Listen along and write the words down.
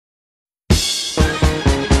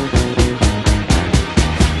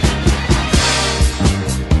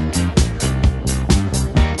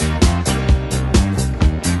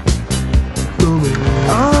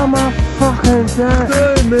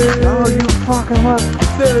come on.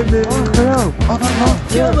 Silly man. Oh, hello. Come on, have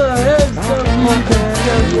some man.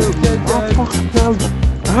 Oh, fucking hell.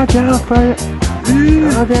 I can't play it.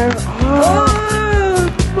 I can't.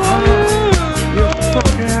 You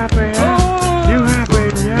fucking happy, yeah? You happy,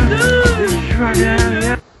 yeah? You fucking happy,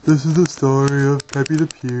 yeah? This is the story of Pepe the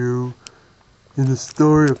Pew in the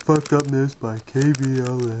story of Fucked Upness by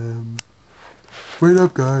K.B.L.M'S. Wait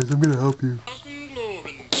up, guys, I'm gonna help you.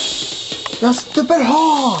 You stupid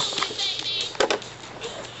whore!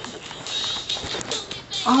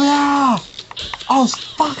 Oh yeah! Oh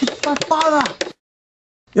fuck, it's my father!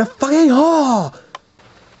 You fucking whore!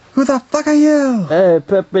 Who the fuck are you? Hey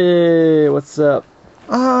Pepe, what's up?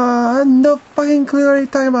 No fucking clue what you're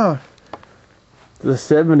talking about. The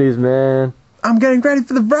 70s, man. I'm getting ready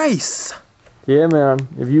for the race! Yeah, man.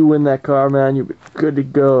 If you win that car, man, you'll be good to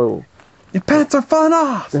go. Your pants are falling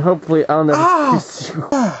off! And hopefully I'll never kiss you.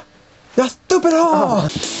 You stupid whore!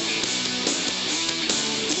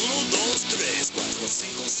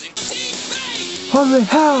 Holy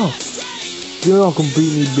hell! You're not gonna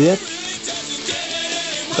beat me, bitch.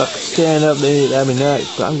 I can stand up there, that'd be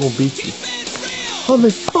nice, but I'm gonna beat you.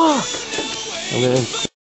 Holy fuck! I'm gonna in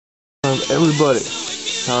front of everybody.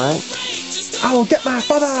 Alright? I will get my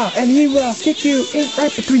father and he will kick you in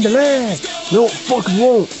right between the legs! No, fucking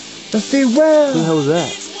won't! Let's see where! What the hell was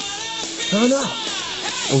that? I don't know.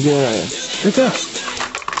 I'm getting out of here. Right there!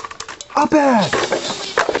 Up it!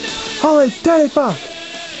 Holy daddy fuck!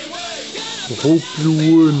 I hope you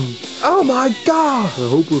win. Oh my god! I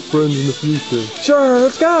hope we're friends in the future. Sure,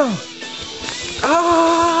 let's go!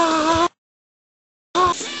 Ah!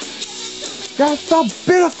 That's so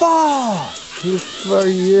beautiful! Good for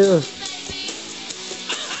you.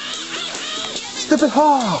 Stupid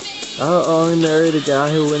whore! I'll only marry the guy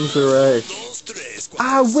who wins the race.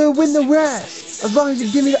 I will win the race as long as you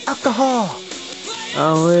give me the alcohol.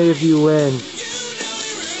 Only if you win.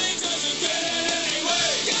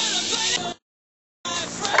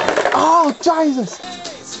 Oh Jesus!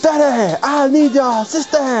 Daddy, I need your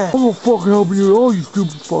assistance! I'm gonna fucking help you at all, you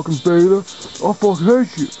stupid fucking beta. I fucking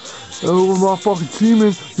hate you. When my fucking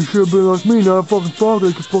teammates, you should have been like me, not a fucking father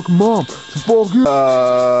like your fucking mom. So fuck you.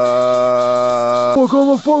 Fuck on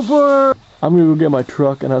the fuck for it. I'm gonna go get my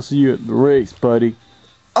truck and I'll see you at the race, buddy.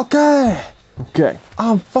 Okay! Okay.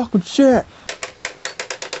 I'm fucking shit!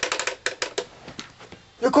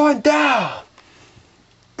 You're going down!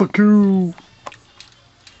 Fuck you.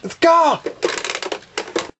 Let's go!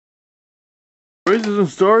 Race hasn't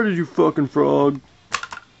started, you fucking frog.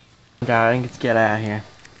 Darling, let's get out of here.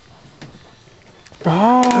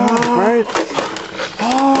 Oh! Right!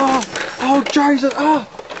 Oh! Oh Jesus! Oh!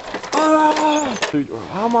 Oh!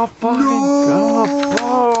 Oh my fucking god!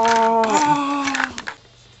 Oh!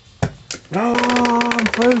 No, I'm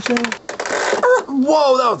freezing.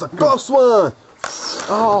 Whoa, that was a close one!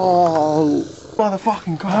 Oh!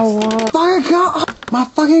 Motherfucking car! Fucking car! My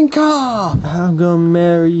fucking car! I'm gonna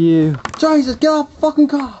marry you. Jesus, get off the fucking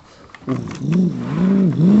car!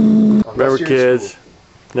 Remember, kids,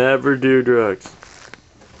 never do drugs.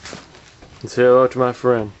 And say hello to my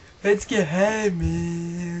friend. Let's get high,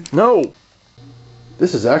 man. No!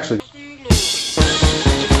 This is actually...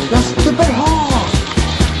 That's stupid whore!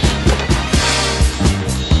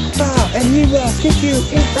 And he will kick you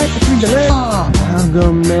in right between the legs. I'm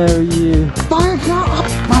gonna marry you. Fucking car!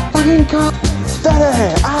 My fucking car!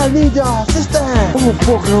 Daddy, I need your assistance! I'm gonna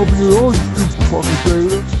fucking help you at all, you stupid fucking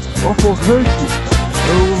beta. I fucking hate you.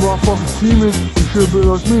 When my fucking teammates, you should have been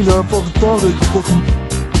like me, not a fucking father like your fucking...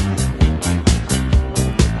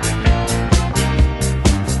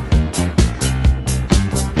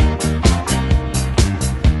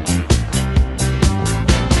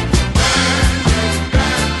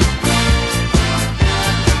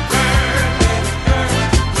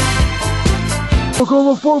 Fuck on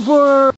the fuck for it.